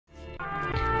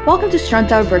Welcome to Strong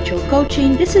Tower Virtual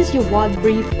Coaching. This is your WOD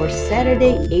brief for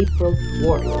Saturday, April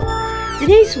 4th.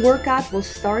 Today's workout will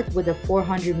start with a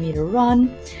 400-meter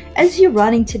run. As you're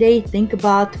running today, think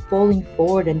about falling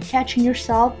forward and catching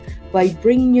yourself by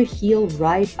bringing your heel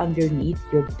right underneath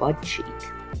your butt cheek.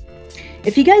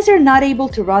 If you guys are not able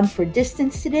to run for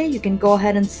distance today, you can go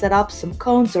ahead and set up some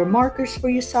cones or markers for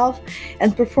yourself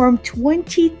and perform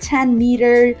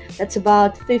 10-meter, that's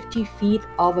about 50 feet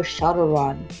of a shuttle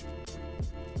run.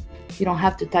 You don't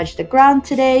have to touch the ground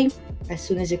today. As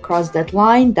soon as you cross that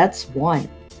line, that's one.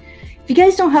 If you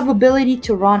guys don't have ability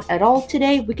to run at all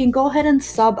today, we can go ahead and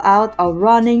sub out our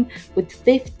running with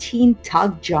 15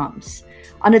 tug jumps.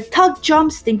 On the tug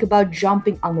jumps, think about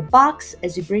jumping on the box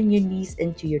as you bring your knees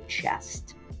into your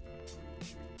chest.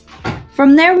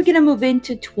 From there, we're going to move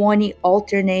into 20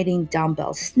 alternating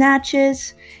dumbbell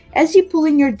snatches. As you're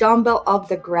pulling your dumbbell off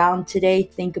the ground today,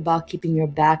 think about keeping your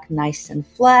back nice and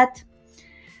flat.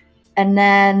 And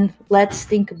then let's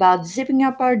think about zipping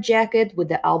up our jacket with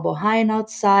the elbow high and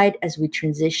outside as we're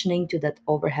transitioning to that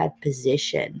overhead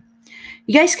position.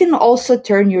 You guys can also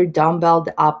turn your dumbbell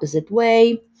the opposite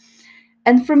way.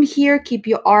 And from here, keep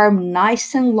your arm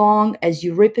nice and long as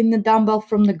you're ripping the dumbbell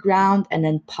from the ground and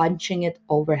then punching it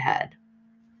overhead.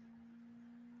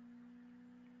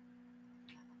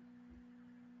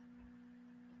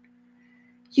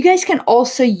 You guys can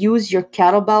also use your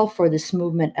kettlebell for this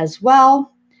movement as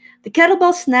well. The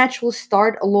kettlebell snatch will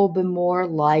start a little bit more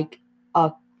like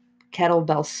a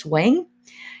kettlebell swing.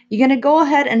 You're going to go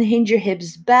ahead and hinge your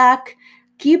hips back.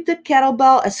 Keep the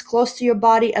kettlebell as close to your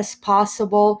body as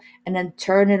possible and then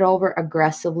turn it over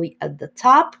aggressively at the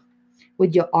top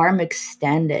with your arm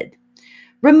extended.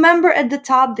 Remember, at the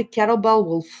top, the kettlebell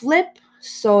will flip,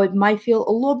 so it might feel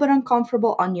a little bit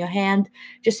uncomfortable on your hand.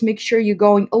 Just make sure you're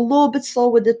going a little bit slow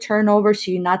with the turnover so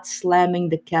you're not slamming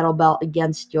the kettlebell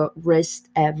against your wrist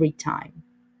every time.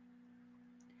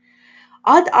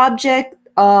 Odd object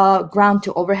ground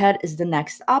to overhead is the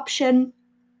next option.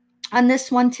 On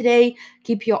this one today,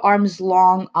 keep your arms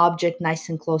long, object nice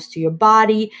and close to your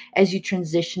body as you're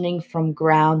transitioning from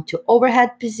ground to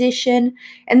overhead position,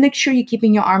 and make sure you're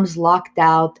keeping your arms locked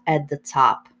out at the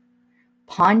top.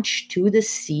 Punch to the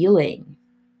ceiling.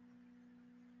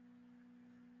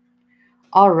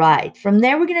 All right, from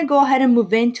there we're going to go ahead and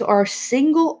move into our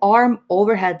single arm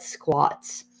overhead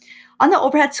squats. On the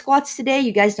overhead squats today,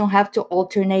 you guys don't have to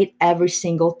alternate every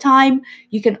single time.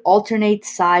 You can alternate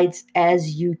sides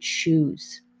as you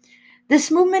choose.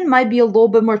 This movement might be a little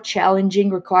bit more challenging,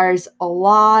 requires a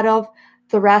lot of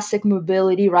thoracic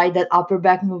mobility, right? That upper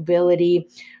back mobility.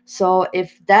 So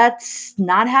if that's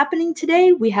not happening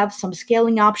today, we have some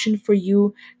scaling option for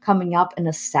you coming up in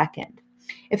a second.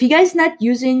 If you guys not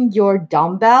using your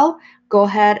dumbbell, go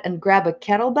ahead and grab a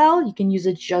kettlebell. You can use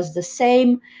it just the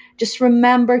same. Just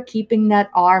remember keeping that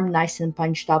arm nice and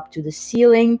punched up to the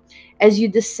ceiling as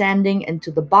you're descending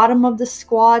into the bottom of the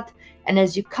squat. And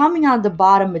as you're coming out the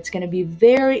bottom, it's going to be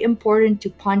very important to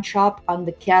punch up on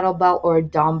the kettlebell or a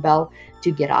dumbbell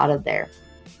to get out of there.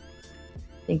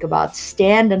 Think about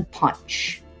stand and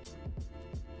punch.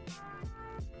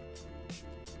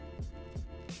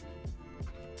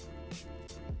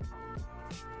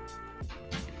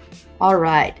 All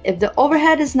right, if the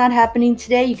overhead is not happening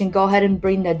today, you can go ahead and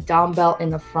bring the dumbbell in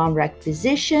the front rack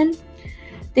position.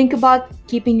 Think about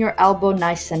keeping your elbow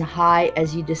nice and high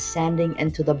as you're descending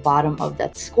into the bottom of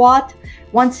that squat.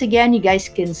 Once again, you guys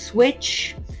can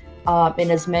switch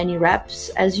in as many reps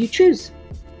as you choose.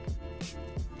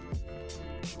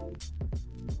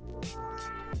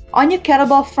 On your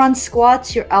kettlebell front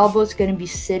squats, your elbow is going to be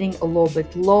sitting a little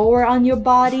bit lower on your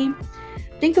body.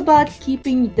 Think about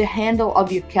keeping the handle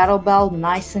of your kettlebell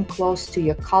nice and close to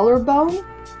your collarbone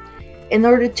in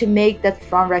order to make that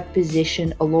front rack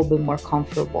position a little bit more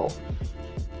comfortable.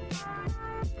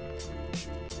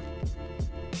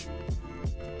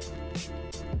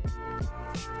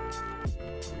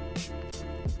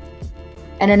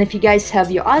 And then if you guys have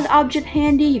your odd object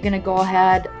handy, you're going to go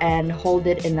ahead and hold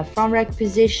it in the front rack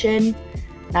position,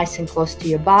 nice and close to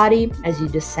your body as you're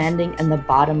descending in the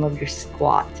bottom of your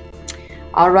squat.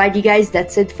 All right, you guys,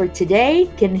 that's it for today.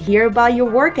 Can hear about your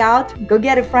workout. Go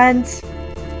get it, friends.